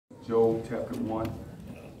Job chapter 1.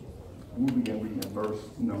 We'll begin reading at verse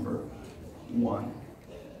number 1.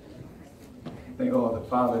 Thank all the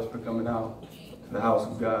fathers for coming out to the house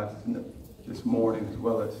of God this morning, as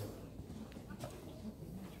well as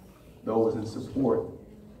those in support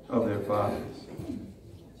of their fathers.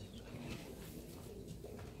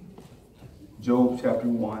 Job chapter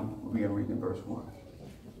 1, we'll begin reading verse 1.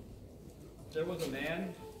 There was a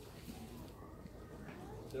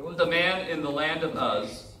man in the land of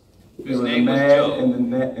Uz, whose name was Job.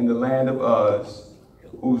 In the land of Uz,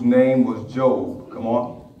 whose name was Job. Come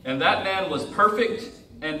on. And that man was perfect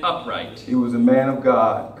and upright. He was a man of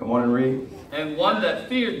God. Come on and read. And one that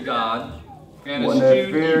feared God and one that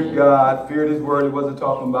eschewed feared evil. God, feared his word. He wasn't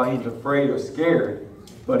talking about he was afraid or scared,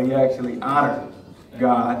 but he actually honored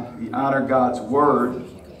God. He honored God's word.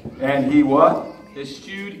 And he what?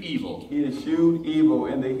 Eschewed evil. He eschewed evil.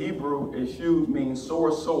 In the Hebrew, eschewed means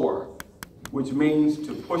sore, which means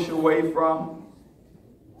to push away from,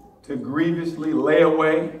 to grievously lay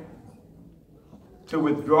away, to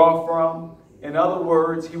withdraw from. In other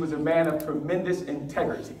words, he was a man of tremendous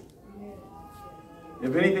integrity.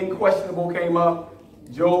 If anything questionable came up,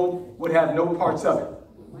 Job would have no parts of it.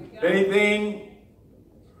 Anything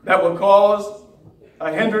that would cause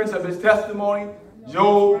a hindrance of his testimony,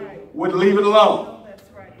 Job would leave it alone.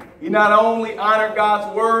 He not only honored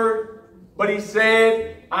God's word, but he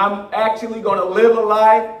said, I'm actually going to live a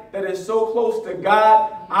life that is so close to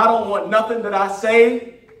God, I don't want nothing that I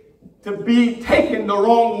say to be taken the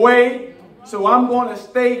wrong way. So I'm going to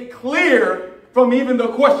stay clear from even the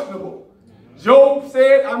questionable. Job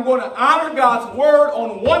said, I'm going to honor God's word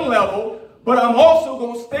on one level, but I'm also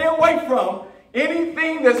going to stay away from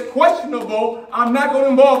anything that's questionable. I'm not going to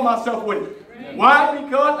involve myself with it. Why?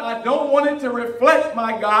 Because I don't want it to reflect,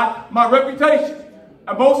 my God, my reputation.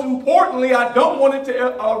 And most importantly, I don't want it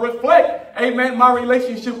to reflect, amen, my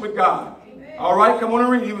relationship with God. All right, come on and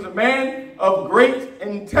read. He was a man of great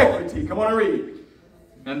integrity. Come on and read.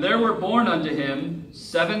 And there were born unto him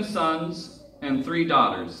 7 sons and 3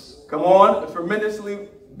 daughters. Come on, a tremendously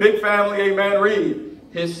big family, amen, read.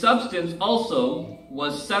 His substance also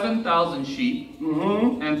was 7,000 sheep,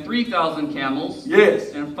 and 3,000 camels,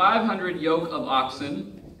 yes, and 500 yoke of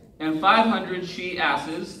oxen, and 500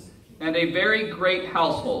 she-asses, and a very great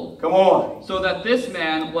household. Come on. So that this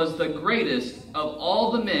man was the greatest of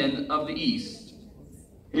all the men of the East.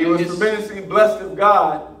 He was tremendously blessed of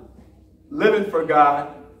God, living for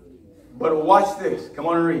God. But watch this. Come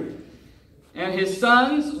on and read. And his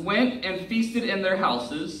sons went and feasted in their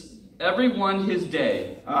houses, every one his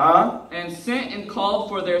day, and sent and called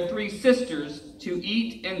for their 3 sisters to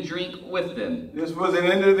eat and drink with them. This was an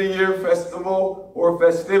end of the year festival or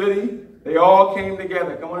festivity. They all came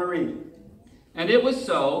together. Come on and read. And it was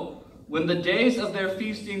so, when the days of their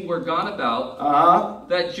feasting were gone about,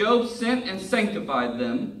 that Job sent and sanctified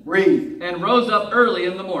them, read, and rose up early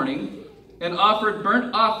in the morning, and offered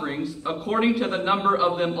burnt offerings according to the number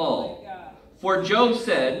of them all. For Job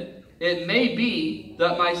said, it may be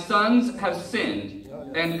that my sons have sinned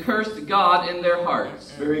and cursed God in their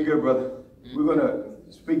hearts. Very good, brother. We're going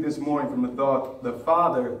to speak this morning from the thought, the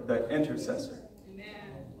Father, the Intercessor. Amen.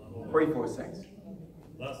 Pray for us, saints.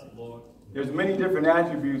 Bless the Lord. There's many different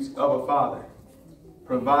attributes of a father.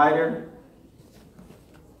 Provider,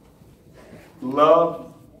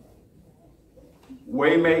 love,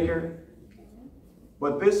 waymaker.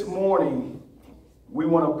 But this morning, we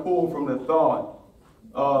want to pull from the thought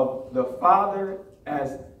of the Father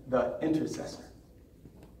as the intercessor.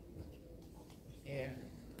 Yeah.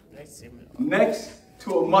 Next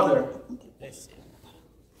to a mother,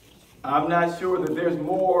 I'm not sure that there's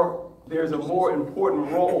a more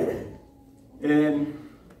important role in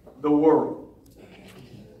the world.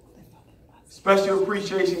 Special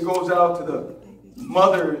appreciation goes out to the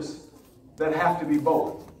mothers that have to be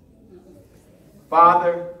both.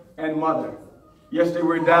 Father and mother. Yesterday we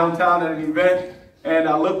were downtown at an event, and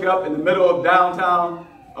I looked up in the middle of downtown,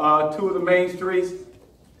 2 of the main streets,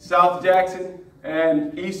 South Jackson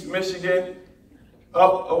and East Michigan,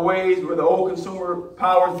 up a ways where the old Consumer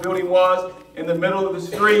Powers building was. In the middle of the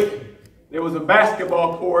street, there was a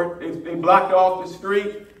basketball court. They blocked off the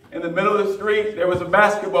street. In the middle of the street, there was a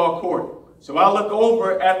basketball court. So I look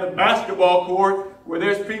over at the basketball court where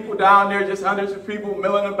there's people down there, just hundreds of people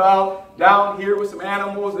milling about. Down here with some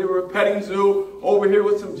animals, they were a petting zoo. Over here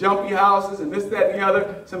with some jumpy houses and this, that, and the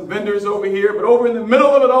other. Some vendors over here. But over in the middle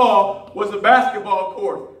of it all was a basketball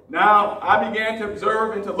court. Now, I began to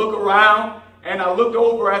observe and to look around. And I looked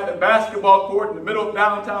over at the basketball court in the middle of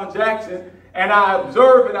downtown Jackson. And I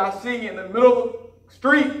observe and I see in the middle of the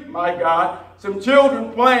street, my God, some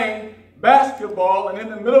children playing basketball. And in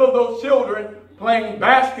the middle of those children playing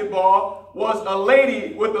basketball was a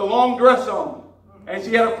lady with a long dress on. And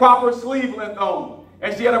she had a proper sleeve length on.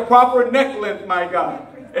 And she had a proper neck length, my God.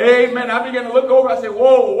 Amen. I began to look over. I said,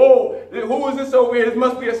 whoa, whoa. Who is this over here? This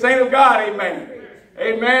must be a saint of God. Amen.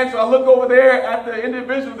 Amen. So I look over there at the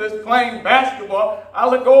individual that's playing basketball. I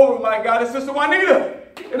look over, my God, it's Sister Juanita.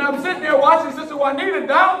 And I'm sitting there watching Sister Juanita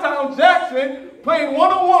downtown Jackson playing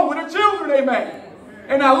one-on-one with her children. Amen.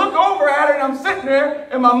 And I look over at her and I'm sitting there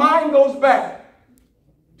and my mind goes back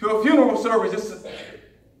to a funeral service just a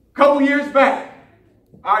couple years back.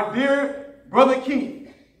 Our dear brother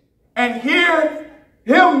Keith. And here,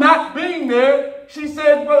 him not being there, she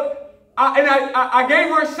said, I gave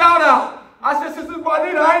her a shout out. I said, Sister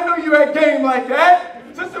Juanita, I didn't know you had game like that.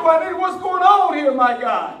 Sister Juanita, what's going on here, my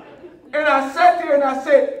God? And I sat there and I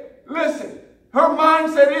said, listen, her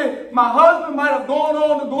mindset is, my husband might have gone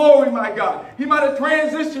on to glory, my God. He might have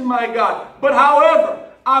transitioned, my God. But however,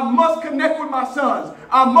 I must connect with my sons.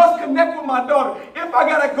 I must connect with my daughter. If I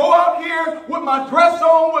got to go out here with my dress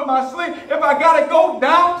on, with my sleeve, if I got to go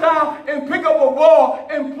downtown and pick up a ball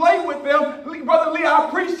and play with them, Brother Lee, I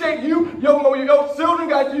appreciate you. Your children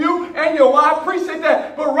got you and your wife. I appreciate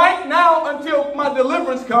that. But right now, until my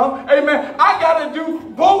deliverance comes, amen, I got to do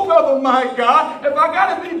both of them, my God. If I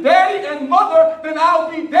got to be daddy and mother, then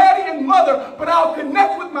I'll be daddy and mother. But I'll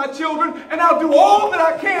connect with my children and I'll do all that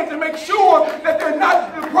I can to make sure that they're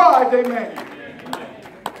not deprived, amen.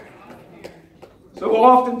 So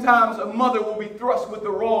oftentimes a mother will be thrust with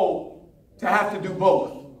the role to have to do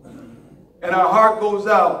both. And our heart goes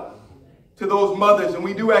out to those mothers. And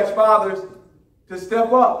we do ask fathers to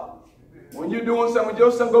step up. When you're doing something with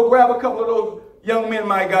your son, go grab a couple of those young men,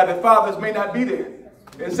 my God, that fathers may not be there.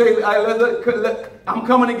 And say, I'm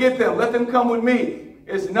coming to get them. Let them come with me.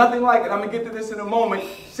 It's nothing like it. I'm going to get to this in a moment.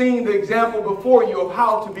 Seeing the example before you of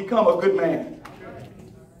how to become a good man.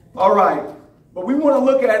 All right. But we want to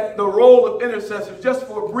look at the role of intercessors just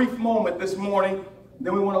for a brief moment this morning.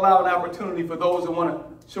 Then we want to allow an opportunity for those that want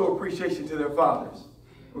to show appreciation to their fathers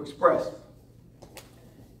or express.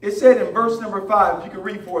 It said in verse number 5, if you could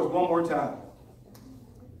read for us one more time.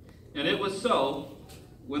 And it was so,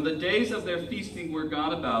 when the days of their feasting were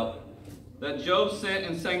gone about, that Job sent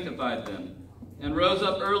and sanctified them, and rose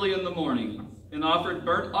up early in the morning, and offered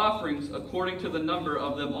burnt offerings according to the number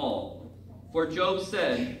of them all. For Job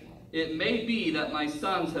said, it may be that my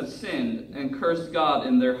sons have sinned and cursed God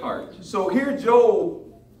in their heart. So here Job,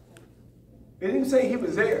 it didn't say he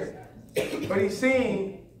was there, but he's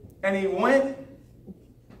seeing, and he went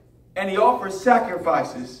and he offered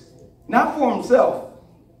sacrifices, not for himself,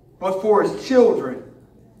 but for his children.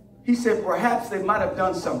 He said perhaps they might have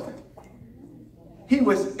done something. He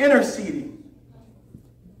was interceding.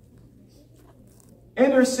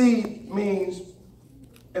 Intercede means,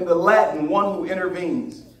 in the Latin, one who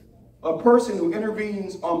intervenes. A person who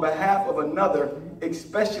intervenes on behalf of another,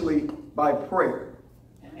 especially by prayer.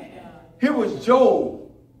 Here was Job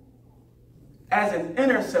as an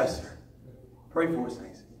intercessor. Pray for us,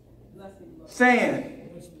 saints.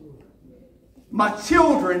 Saying, my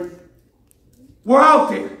children were out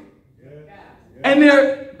there. And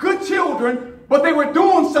they're good children, but they were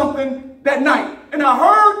doing something that night. And I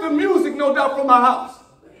heard the music, no doubt, from my house.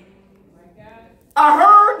 I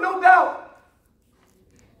heard, no doubt,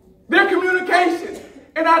 their communication.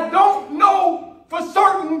 And I don't know for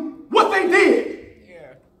certain what they did.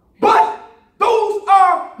 But those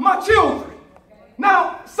are my children.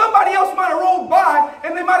 Now, somebody else might have rolled by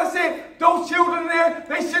and they might have said, those children there,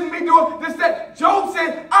 they shouldn't be doing this, that. Job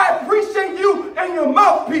said, I appreciate you and your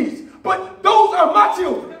mouthpiece, but those are my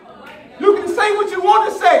children. You can say what you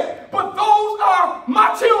want to say, but those are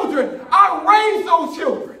my children. I raised those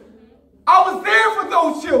children. I was there for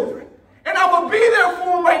those children. And I'm going to be there for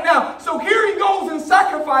them right now. So here he goes and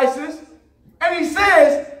sacrifices. And he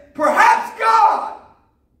says, perhaps God,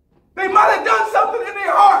 they might have done something in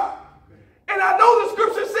their heart. And I know the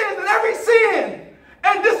scripture says that every sin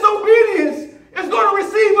and disobedience is going to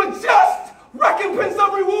receive a just recompense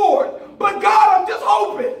of reward. But God, I'm just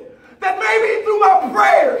hoping that maybe through my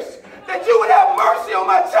prayers, that you would have mercy on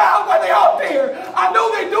my child while they're out there. I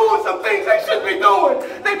know they're doing some things they shouldn't be doing.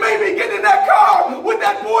 They may be getting in that car with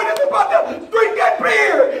that boy that's about to drink that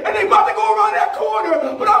beer, and they about to go around that corner.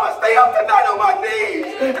 But I'm going to stay up tonight on my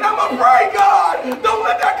knees, and I'm going to pray, God, don't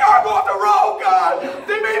let that car go off the road, God.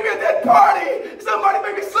 They may be at that party. Somebody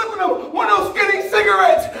may be slipping them one of those skinny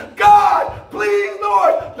cigarettes. God, please,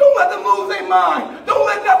 Lord, don't let them lose their mind. Don't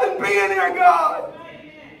let nothing be in there, God.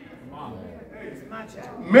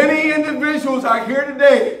 Many individuals are here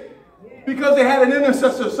today because they had an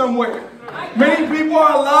intercessor somewhere. Many people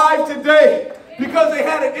are alive today because they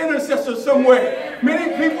had an intercessor somewhere.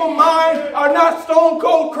 Many people's minds are not stone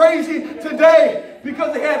cold crazy today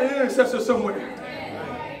because they had an intercessor somewhere.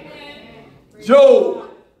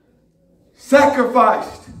 Job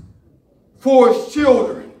sacrificed for his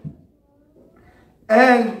children.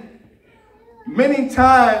 And many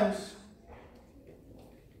times,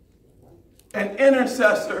 an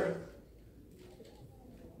intercessor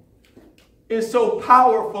is so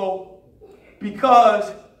powerful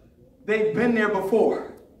because they've been there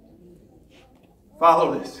before.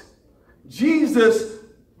 Follow this. Jesus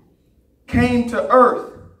came to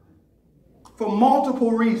earth for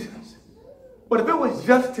multiple reasons. But if it was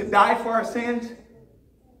just to die for our sins,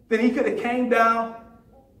 then he could have came down,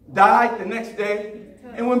 died the next day,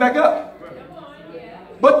 and went back up.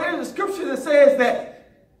 But there's a scripture that says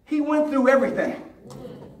that he went through everything.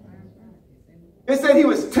 It said he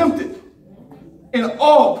was tempted in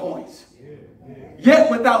all points,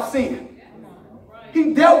 yet without sin.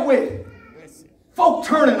 He dealt with folk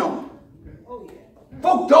turning on him,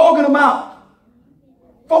 folk dogging him out,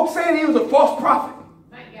 folk saying he was a false prophet,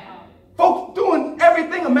 folk doing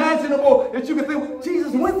everything imaginable that you could think.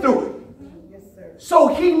 Jesus went through it. So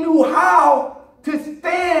he knew how to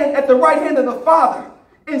stand at the right hand of the Father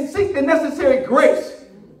and seek the necessary grace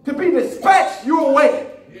to be dispatched your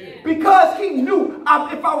way. Because he knew if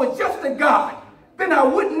I was just a God, then I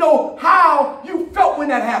wouldn't know how you felt when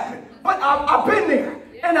that happened. But I've been there.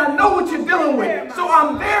 And I know what you're dealing with. So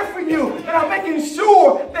I'm there for you. And I'm making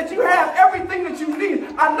sure that you have everything that you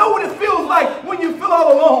need. I know what it feels like when you feel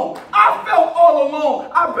all alone. I felt all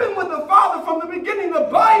alone. I've been with the Father from the beginning. The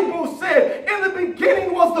Bible said, in the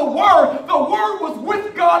beginning was the Word. The Word was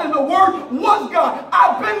with God and the Word was God.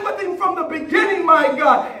 I've been with him from the beginning, my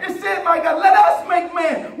God. It said, my God, let us make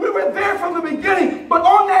man. We were there from the beginning. But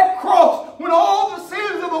on that cross, when all the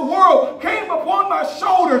sins of the world came upon my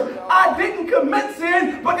shoulders, I didn't commit sin.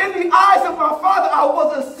 But in the eyes of my Father, I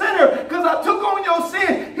was a sinner because I took on your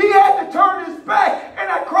sin. He had to turn his back.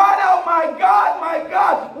 And I cried out, my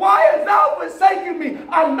God, why hast thou forsaken me?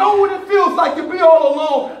 I know what it feels like to be all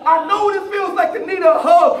alone. I know what it feels like to need a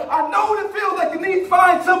hug. I know what it feels like to need to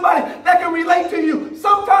find somebody that can relate to you.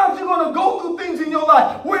 Sometimes you're going to go through things in your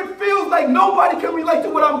life where it feels like nobody can relate to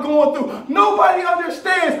what I'm going through. Nobody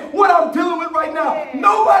understands what I'm dealing with right now.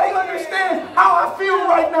 Nobody understands how I feel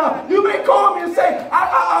right now. You may call me and say,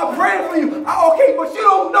 I'm praying for you. Okay, but you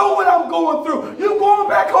don't know what I'm going through. You're going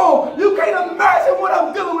back home. You can't imagine what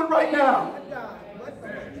I'm dealing with right now.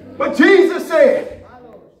 But Jesus said,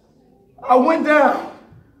 I went down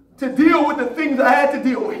to deal with the things I had to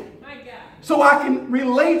deal with. So I can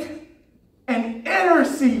relate and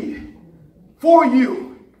intercede for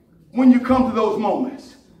you when you come to those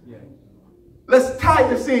moments. Let's tie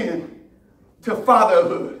this in to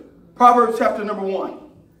fatherhood. Proverbs chapter number 1,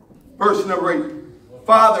 verse number 8.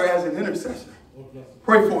 Father as an intercessor.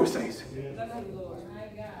 Pray for us, saints.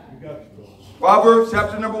 Proverbs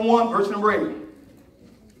chapter number 1, verse number 8.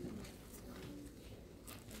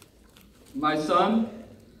 My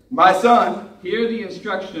son, hear the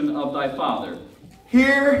instruction of thy father.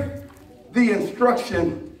 Hear the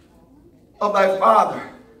instruction of thy father.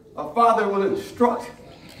 A father will instruct,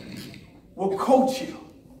 will coach you,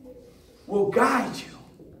 will guide you.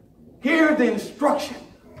 Hear the instruction.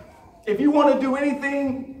 If you want to do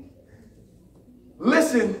anything,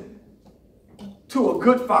 listen to a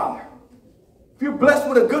good father. If you're blessed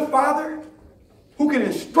with a good father who can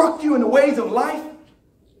instruct you in the ways of life,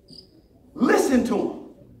 listen to him.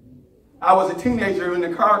 I was a teenager in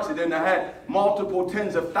a car accident. I had multiple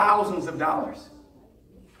tens of thousands of dollars.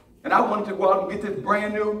 And I wanted to go out and get this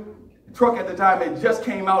brand new truck at the time. It just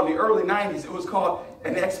came out in the early 90s. It was called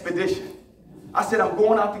an Expedition. I said, I'm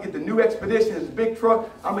going out to get the new Expedition. It's a big truck.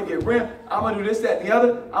 I'm going to get rent. I'm going to do this, that, and the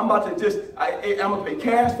other. I'm about to just, I'm going to pay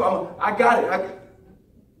cash for it. I got it.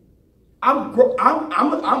 I'm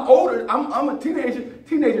older. I'm a teenager.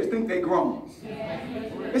 Teenagers think they're grown.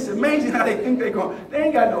 It's amazing how they think they're grown. They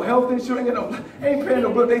ain't got no health insurance. Ain't paying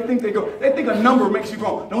no bill. They think they go. They think a number makes you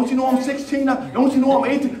grown. Don't you know I'm 16 now? Don't you know I'm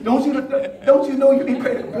 18? Don't you know you ain't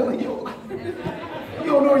paid a bill in your life? You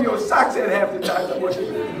don't know your socks at half the time.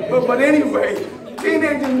 But anyway,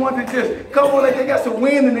 teenagers want to just come on like they got some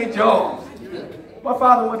wind in their jaws. My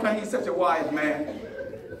father one time, he's such a wise man.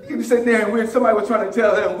 He was sitting there and somebody was trying to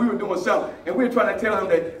tell him, we were doing something, and we were trying to tell him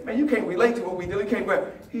that, man, you can't relate to what we do. You can't.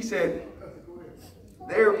 He said,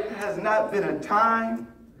 there has not been a time.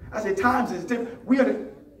 I said, times is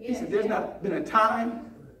different. He said, there's not been a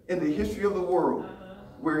time in the history of the world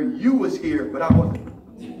where you was here, but I wasn't.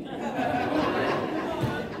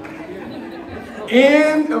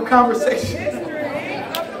 End of conversation. He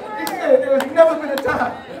said, there's never been a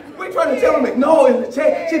time. We're trying to tell him, no, in the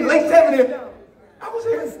late 70s.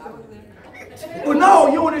 no,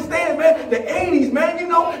 you understand, man. The 80s, man, you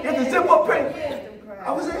know, you have to zip up pants.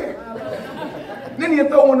 I was there. Then he'll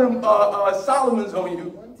throw one of them Solomons on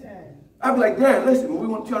you. I'd be like, Dad, listen, what we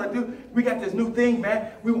want to try to do, we got this new thing,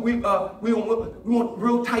 man. We want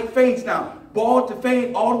real tight fades now. Ball to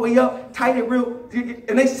fade all the way up, tight it real.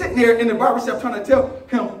 And they sitting there in the barbershop trying to tell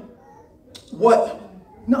him what.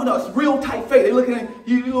 No, it's real tight fade. They looking at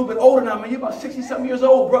you, a little bit older now, man. You're about 60-something years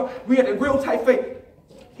old, bro. We had a real tight fade.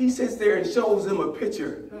 He sits there and shows them a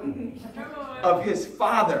picture of his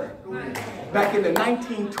father back in the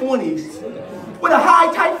 1920s with a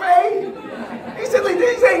high tight fade. He said, like,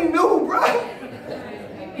 these ain't new, bro.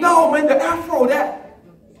 No, man, the afro, that.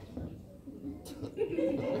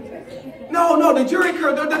 No, the jury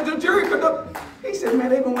curl, the jury curl. He said, man,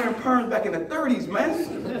 they've been wearing perms back in the 30s, man.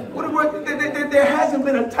 There hasn't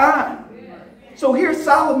been a time. So here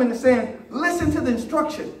Solomon is saying, listen to the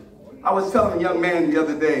instruction. I was telling a young man the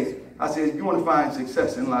other day, I said, if you want to find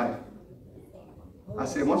success in life, I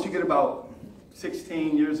said, once you get about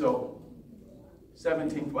 16 years old,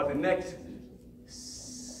 17, for the next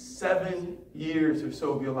 7 years or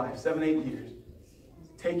so of your life, 7, 8 years,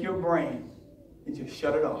 take your brain and just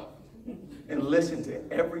shut it off and listen to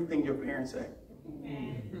everything your parents say.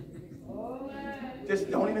 Just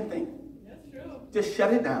don't even think. Just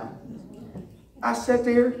shut it down. I sat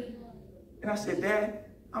there and I said, Dad,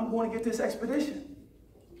 I'm going to get this expedition.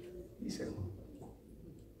 He said,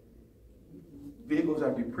 vehicles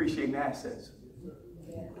are depreciating assets.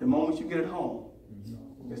 The moment you get it home,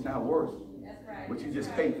 it's not worth what you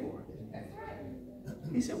just paid for.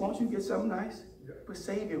 He said, won't you get something nice, but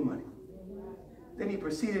save your money. Then he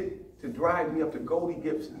proceeded to drive me up to Goldie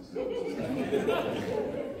Gibson's.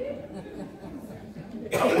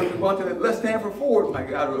 I went to go to the Let's Stanford Ford, my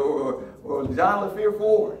God, or John LaFere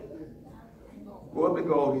Ford. Go up to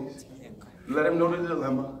Goldie's, let him know the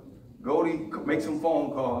dilemma. Goldie make some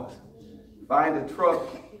phone calls, find a truck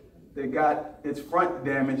that got its front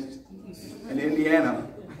damaged in Indiana,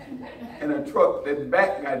 and a truck that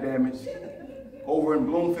back got damaged over in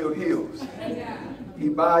Bloomfield Hills. He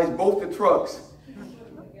buys both the trucks,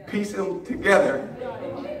 piece them together,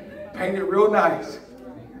 paint it real nice,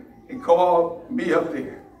 and called me up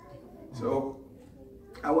there. So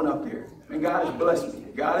I went up there, and God has blessed me.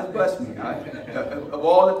 God has blessed me. Of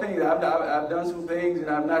all the things, I've done some things, and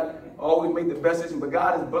I've not always made the best decision, but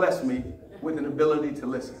God has blessed me with an ability to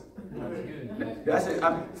listen. That's it.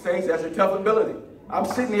 I'm saying that's a tough ability. I'm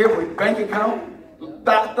sitting here with bank account,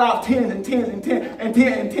 tens and tens and tens and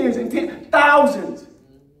tens and tens and tens, thousands.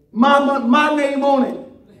 My name on it.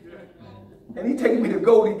 And he taking me to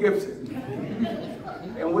Goldie Gibson.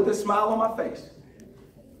 And with a smile on my face,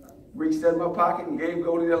 reached in my pocket and gave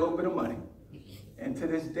Goldie that little bit of money. And to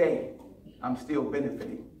this day, I'm still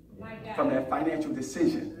benefiting from that financial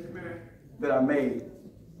decision that I made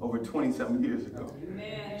over 27 years ago.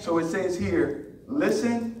 So it says here,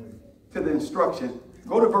 listen to the instruction.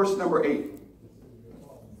 Go to verse number 8.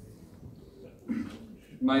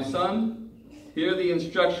 My son, hear the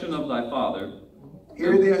instruction of thy father.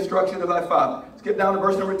 Hear the instruction of thy father. Skip down to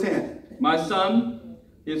verse number 10. My son,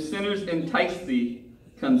 if sinners entice thee,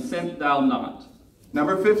 consent thou not.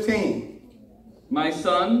 Number 15. My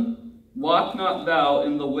son, walk not thou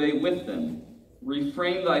in the way with them.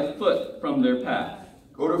 Refrain thy foot from their path.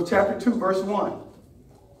 Go to chapter 2, verse 1.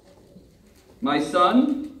 My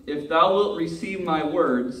son, if thou wilt receive my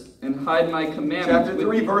words and hide my commandments. Chapter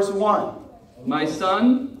 3, verse 1. My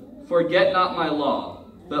son, forget not my law,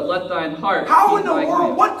 but let thine heart. How in the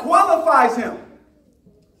world, what qualifies him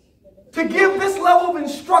to give this level of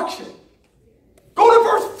instruction? Go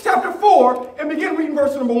to chapter 4 and begin reading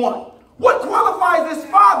verse number 1. What qualifies this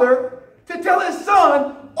father to tell his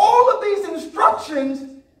son all of these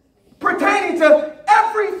instructions pertaining to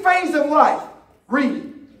every phase of life? Read.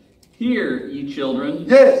 Hear, ye children,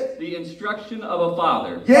 yes, the instruction of a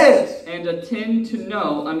father, yes, and attend to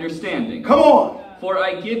know understanding. Come on. For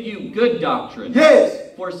I give you good doctrine.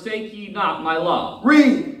 Yes. Forsake ye not my law.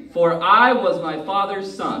 Read. For I was my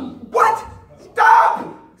father's son. What?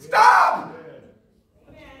 Stop! Stop!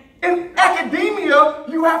 In academia,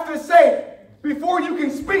 you have to say, before you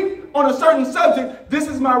can speak on a certain subject, this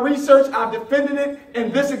is my research, I've defended it,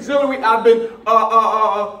 in this auxiliary, I've been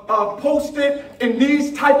posted in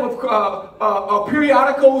these type of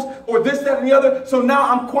periodicals, or this, that, and the other, so now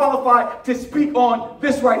I'm qualified to speak on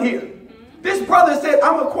this right here. This brother said,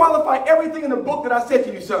 I'm going to qualify everything in the book that I said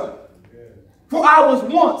to you, son. For I was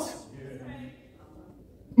once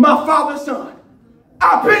my father's son.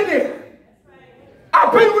 I've been there.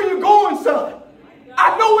 I've been where you're going, son.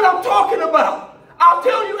 I know what I'm talking about. I'll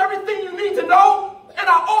tell you everything you need to know, And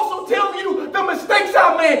I also tell you the mistakes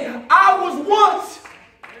I made. I was once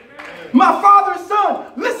my father's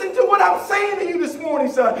son. Listen to what I'm saying to you this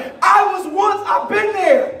morning, son. I was once, I've been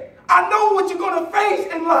there. I know what you're going to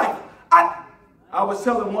face in life. I was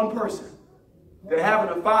telling one person that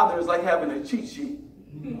having a father is like having a cheat sheet.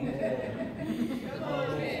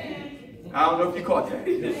 I don't know if you caught that.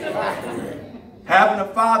 Having a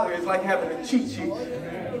father is like having a cheat sheet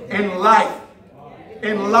in life.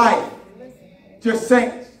 In life. Just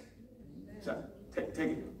saints. So, take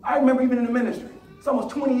it. I remember even in the ministry. It's almost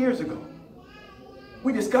 20 years ago.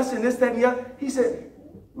 We discussing this, that, and the other. He said,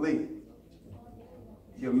 Lee,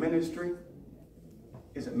 your ministry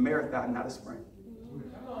is a marathon, not a sprint.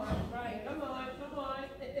 Come on.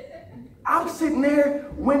 I'm sitting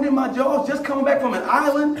there, winding my jaws, just coming back from an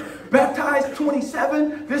island, baptized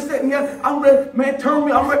 27, this, that, and the other. I'm ready, man, turn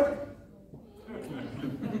me, I'm ready.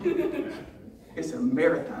 It's a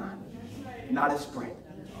marathon, not a sprint.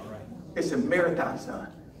 It's a marathon, son.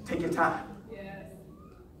 Take your time.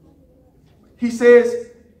 He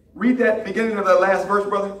says, read that beginning of the last verse,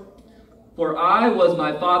 brother. For I was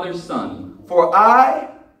my father's son. For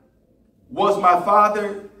I was my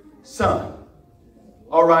father's son.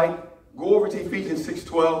 All right. Go over to Ephesians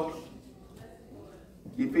 6:12.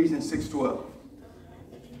 Ephesians 6:12.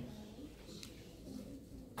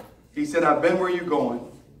 He said, I've been where you're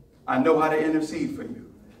going. I know how to intercede for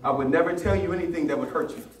you. I would never tell you anything that would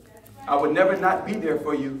hurt you. I would never not be there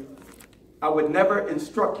for you. I would never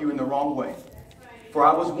instruct you in the wrong way. For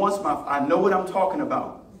I was once I know what I'm talking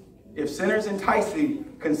about. If sinners entice thee,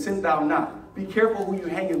 consent thou not. Be careful who you're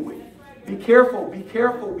hanging with. Be careful, be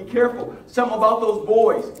careful, be careful. Some about those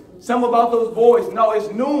boys. No,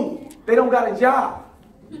 it's noon. They don't got a job.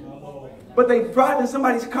 But they drive in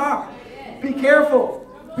somebody's car. Be careful.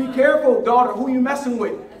 Be careful, daughter, who you messing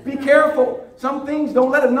with. Be careful. Some things,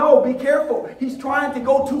 don't let him know. Be careful. He's trying to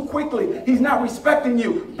go too quickly. He's not respecting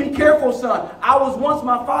you. Be careful, son. I was once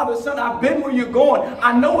my father's son. I've been where you're going.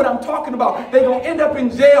 I know what I'm talking about. They're going to end up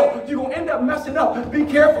in jail. You're going to end up messing up. Be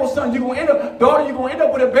careful, son. You're going to end up, daughter, you're going to end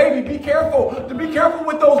up with a baby. Be careful. Be careful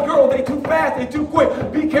with those girls. They too fast. They too quick.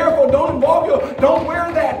 Be careful. Don't involve don't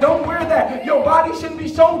wear that. Don't wear that. Your body shouldn't be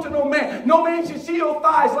shown to no man. No man should see your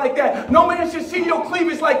thighs like that. No man should see your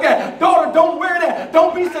cleavage like that. Daughter, don't wear that.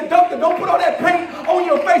 Don't be seductive. Don't put all that paint on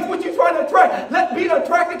your face. What you trying to attract? Let be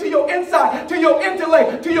attracted to your inside, to your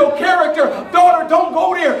intellect, to your character. Daughter, don't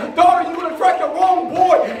go there. Daughter, you're going to attract the wrong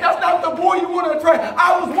boy. That's not the boy you want to attract.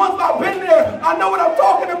 I've been there. I know what I'm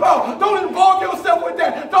talking about. Don't involve yourself with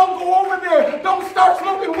that. Don't go over there. Don't start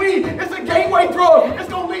smoking weed. It's a gateway drug. It's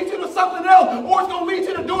going to lead you to something else, or it's going to lead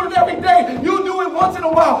you to doing it every day. You do it once in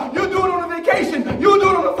a while. You do it on a vacation. You do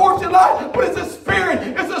it on the 4th of July. But it's a spirit.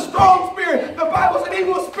 It's a strong spirit. The Bible said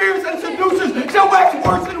evil spirits and seducers shall wax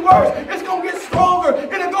worse and worse. It's going to get stronger.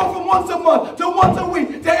 It'll go from once a month to once a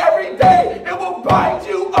week to every day. It will bite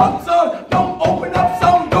you up, son. Don't open up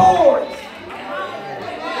some doors.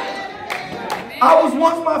 I was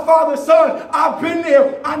once my father's son. I've been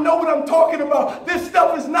there. I know what I'm talking about. This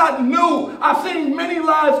stuff is not new. I've seen many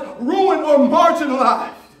lives ruined or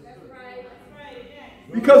marginalized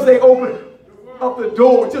because they opened up the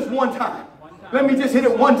door just one time. Let me just hit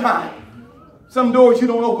it one time. Some doors you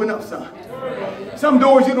don't open up, son. Some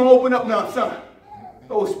doors you don't open up now, son.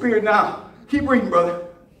 Oh, Spirit, now. Keep reading, brother.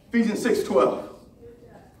 Ephesians 6:12.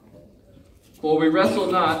 For we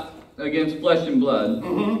wrestle not against flesh and blood,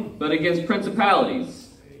 but against principalities,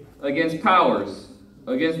 against powers,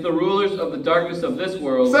 against the rulers of the darkness of this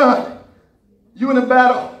world. Son, you in a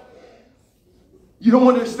battle. You don't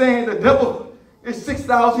understand. The devil is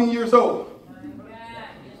 6,000 years old.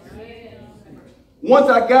 Once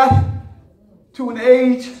I got to an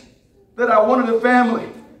age that I wanted a family,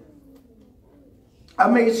 I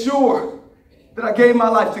made sure that I gave my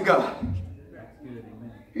life to God.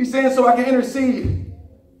 He's saying so I can intercede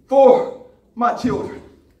for my children.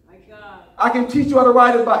 I can teach you how to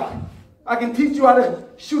ride a bike. I can teach you how to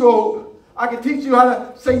shoot a hoop. I can teach you how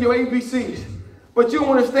to say your ABCs. But you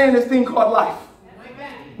don't understand this thing called life.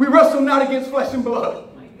 We wrestle not against flesh and blood.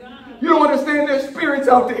 You don't understand there's spirits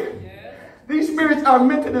out there. These spirits are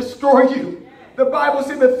meant to destroy you. The Bible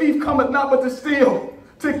said the thief cometh not but to steal,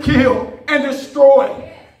 to kill, and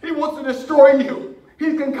destroy. He wants to destroy you.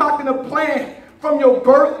 He's concocting a plan from your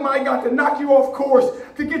birth, my God, to knock you off course,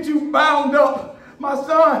 to get you bound up. My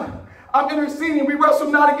son, I'm interceding. We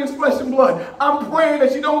wrestle not against flesh and blood. I'm praying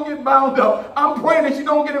that you don't get bound up. I'm praying that you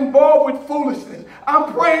don't get involved with foolishness.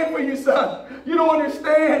 I'm praying for you, son. You don't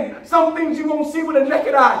understand. Some things you won't see with a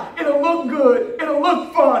naked eye. It'll look good. It'll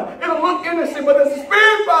look fun. It'll look innocent, but there's a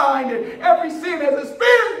spirit behind it. Every sin has a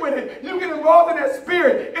spirit with it. You get involved in that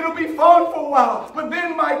spirit. It'll be fun for a while. But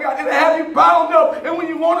then, my God, it'll have you bound up. And when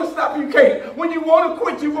you want to stop, you can't. When you want to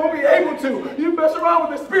quit, you won't be able to. You mess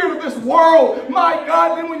around with the spirit of this world. My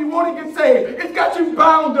God, then when you want to get saved, it's got you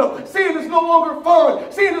bound up. Sin is no longer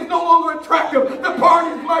fun. Sin is no longer attractive. The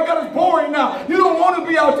party, my God, is boring now. You don't want to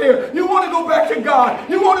be out there. You want to go back to God.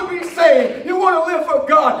 You want to be saved. You want to live for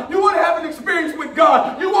God. You want to have an experience with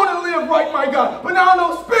God. You want to live right, my God. But now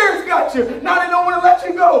those spirits got you. Now they don't want to let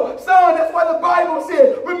you go. Son, that's why the Bible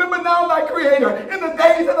said, remember now thy Creator in the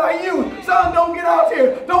days of thy youth. Son, don't get out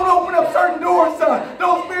here. Don't open up certain doors, son.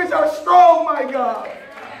 Those spirits are strong, my God.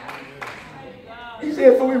 He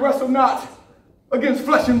said, for we wrestle not against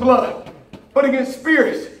flesh and blood, but against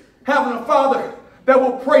spirits, having a Father that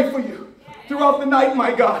will pray for you throughout the night,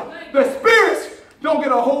 my God. The spirits don't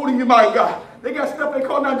get a hold of you, my God. They got stuff they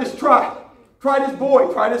call now just try. Try this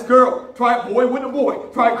boy, try this girl. Try a boy with a boy.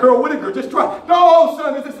 Try a girl with a girl. Just try. No,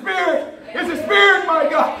 son, it's a spirit. It's a spirit, my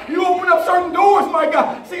God. You open up certain doors, my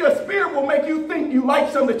God. See, a spirit will make you think you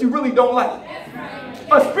like something that you really don't like.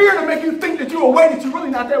 A spirit will make you think that you're a way that you're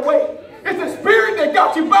really not that way. It's a spirit that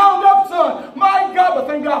got you bound up, son. My God, but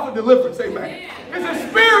thank God for deliverance, amen. It's a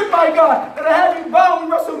spirit, my God, that'll have you bound.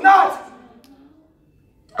 We wrestle not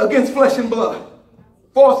against flesh and blood.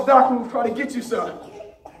 False doctrine will try to get you, son.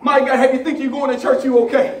 My God, have you think you're going to church, you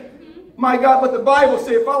okay? My God, but the Bible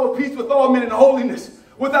said, follow peace with all men in holiness,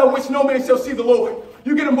 without which no man shall see the Lord.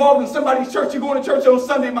 You get involved in somebody's church. You're going to church on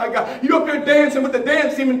Sunday, my God. You up there dancing with the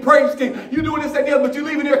dance team and praise team. You doing this, that, the other, but you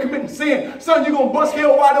leaving there committing sin. Son, you're going to bust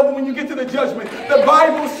hell wide open when you get to the judgment. The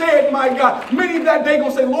Bible said, my God, many that day going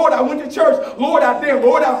to say, Lord, I went to church. Lord, I did.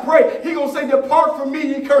 Lord, I prayed. He going to say, depart from me,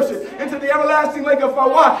 ye cursed, into the everlasting lake of fire.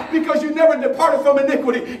 Why? Because you never departed from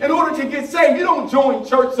iniquity. In order to get saved, you don't join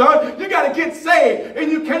church, son. You got to get saved.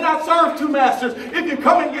 And you cannot serve two masters. If you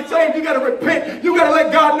come and get saved, you got to repent. You got to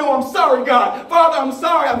let God know, I'm sorry, God. Father, I'm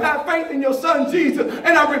sorry. I've had faith in your son, Jesus,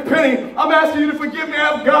 and I'm repenting. I'm asking you to forgive me.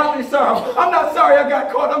 I'm godly sorrow. I'm not sorry I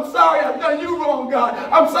got caught. I'm sorry I've done you wrong, God.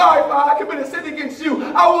 I'm sorry, Father, I committed sin against you.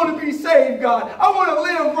 I want to be saved, God. I want to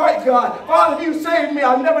live right, God. Father, if you save me,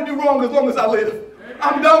 I'll never do wrong as long as I live.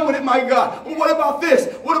 I'm done with it, my God. Well, what about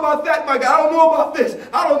this? What about that, my God? I don't know about this.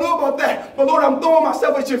 I don't know about that. But, Lord, I'm throwing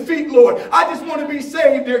myself at your feet, Lord. I just want to be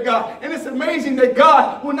saved, dear God. And it's amazing that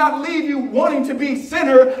God will not leave you wanting to be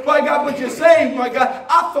sinner, my God, but you're saved, my God.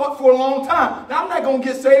 I thought for a long time, now I'm not going to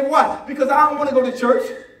get saved. Why? Because I don't want to go to church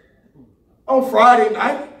on Friday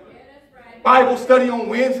night, Bible study on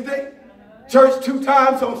Wednesday, church 2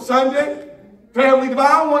 times on Sunday. Family,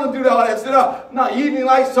 I don't want to do all that stuff. No, evening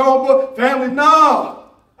light, songbook, family, no.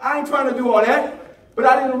 I ain't trying to do all that. But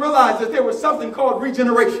I didn't realize that there was something called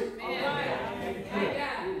regeneration.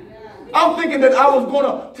 I'm thinking that I was going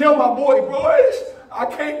to tell my boys, I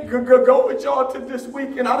can't go with y'all to this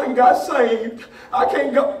weekend. I done got saved. I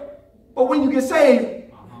can't go. But when you get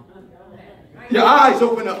saved, your eyes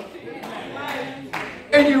open up.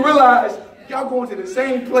 And you realize, y'all going to the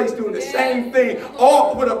same place doing the same thing,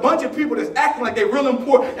 all with a bunch of people that's acting like they're real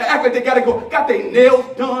important, and act like they got to go, got their nails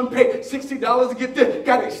done, paid $60 to get this,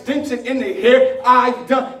 got extension in their hair, eyes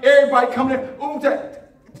done, everybody coming in,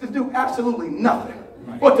 to do absolutely nothing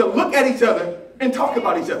but to look at each other and talk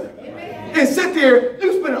about each other. And sit there,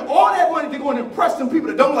 you spending all that money to go and impress some people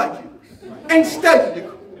that don't like you, ain't studying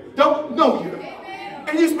you, don't know you,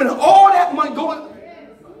 and you spending all that money going.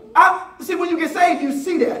 See, when you get saved, you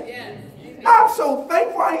see that. I'm so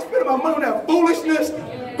thankful I ain't spending my money on that foolishness,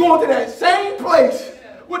 going to that same place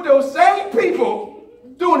with those same people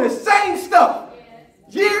doing the same stuff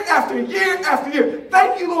year after year after year.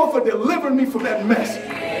 Thank you, Lord, for delivering me from that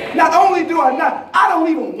mess. Not only do I don't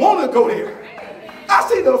even want to go there. I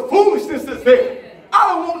see the foolishness that's there. I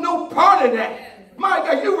don't want no part of that. My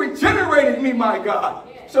God, you regenerated me, my God.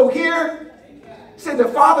 So here, said the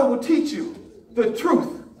Father will teach you the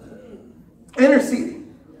truth, interceding.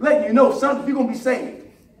 Letting you know, son, if you're going to be saved,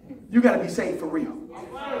 you got to be saved for real.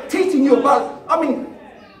 Teaching you about,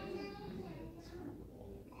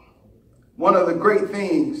 one of the great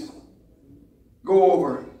things, go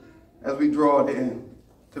over as we draw it in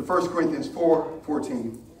to 1 Corinthians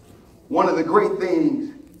 4:14. One of the great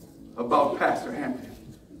things about Pastor Hampton,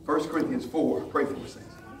 1 Corinthians 4, pray for us,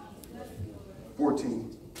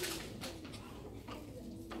 14.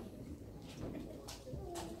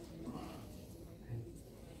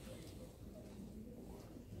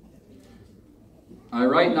 I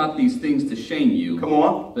write not these things to shame you. Come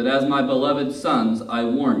on. But as my beloved sons, I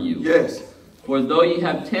warn you. Yes. For though ye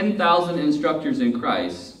have 10,000 instructors in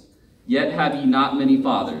Christ, yet have ye not many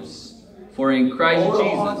fathers. For in Christ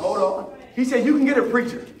Jesus... Hold on. He said you can get a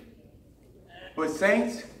preacher. But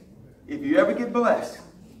saints, if you ever get blessed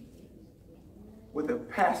with a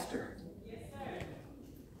pastor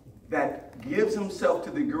that gives himself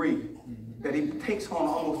to the degree that he takes on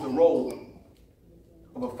almost the role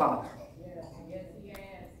of a father.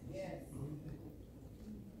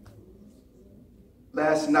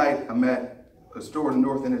 Last night, I'm at a store in the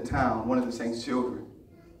north end of town. One of the saints' children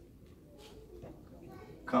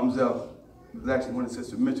comes up. It was actually one of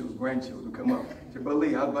Sister Mitchell's grandchildren come up. She said, Brother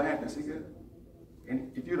Lee, how's my happen? I said, good. And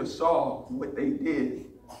if you'd have saw what they did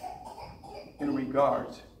in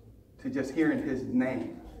regards to just hearing his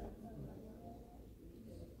name.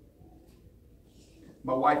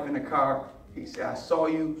 My wife in the car, he said, I saw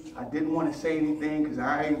you. I didn't want to say anything because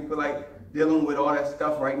I ain't feel like dealing with all that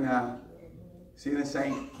stuff right now. See the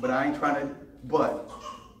saint, but I ain't trying to, but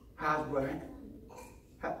how's Brian?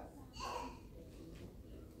 A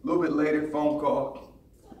little bit later, phone call.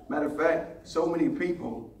 Matter of fact, so many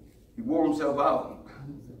people, he wore himself out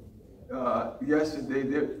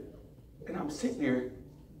yesterday. And I'm sitting here,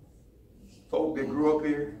 folk that grew up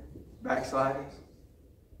here, backsliders.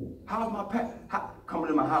 How's my coming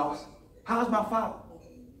to my house? How's my father?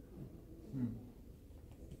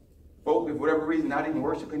 Folk, for whatever reason, not even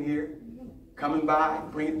worshiping here, coming by,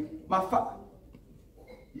 bringing my father.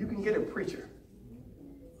 You can get a preacher,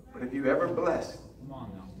 but if you ever blessed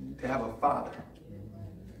to have a father,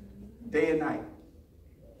 day and night,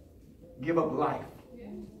 give up life.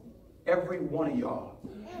 Every one of y'all,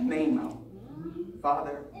 name out.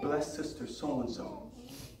 Father, bless Sister so-and-so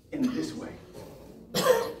in this way.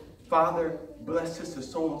 Father, bless Sister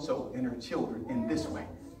so-and-so and her children in this way.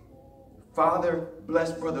 Father,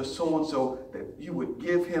 bless Brother so-and-so that you would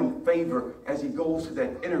give him favor as he goes to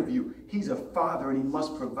that interview. He's a father and he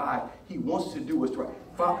must provide. He wants to do what's right.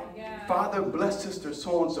 Father, bless Sister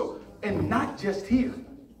so-and-so. And not just here.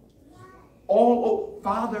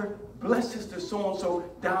 Father, bless Sister so-and-so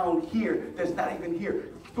down here that's not even here.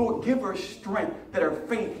 Lord, give her strength that her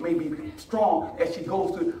faith may be strong as she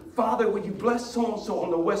goes through. Father, would you bless so-and-so on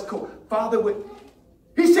the West Coast? Father,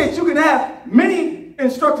 he said you can have many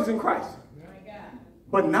instructors in Christ,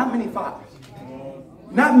 but not many fathers.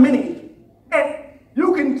 Not many. And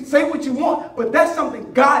you can say what you want, but that's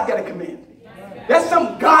something God got to command. That's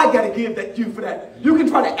something God got to give you for that. You can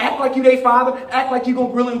try to act like you their father, act like you're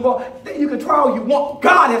going to really involve. You can try all you want.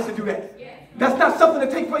 God has to do that. That's not something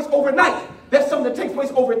that takes place overnight. That's something that takes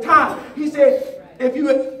place over time. He said, if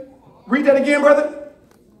you read that again, brother.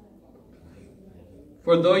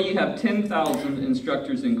 For though ye have 10,000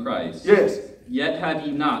 instructors in Christ, yes, yet have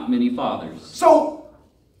ye not many fathers. So,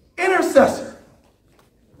 intercessor,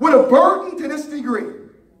 with a burden to this degree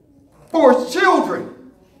for his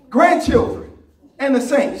children, grandchildren, and the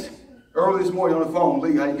saints. Early this morning on the phone,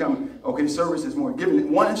 Lee, how you coming? Okay, service this morning,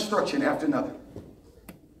 giving one instruction after another.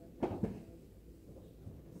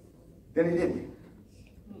 Then he hit me.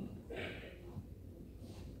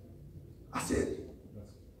 I said,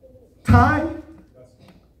 time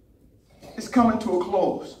is coming to a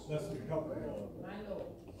close.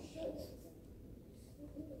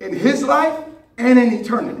 In his life and in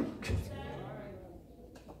eternity.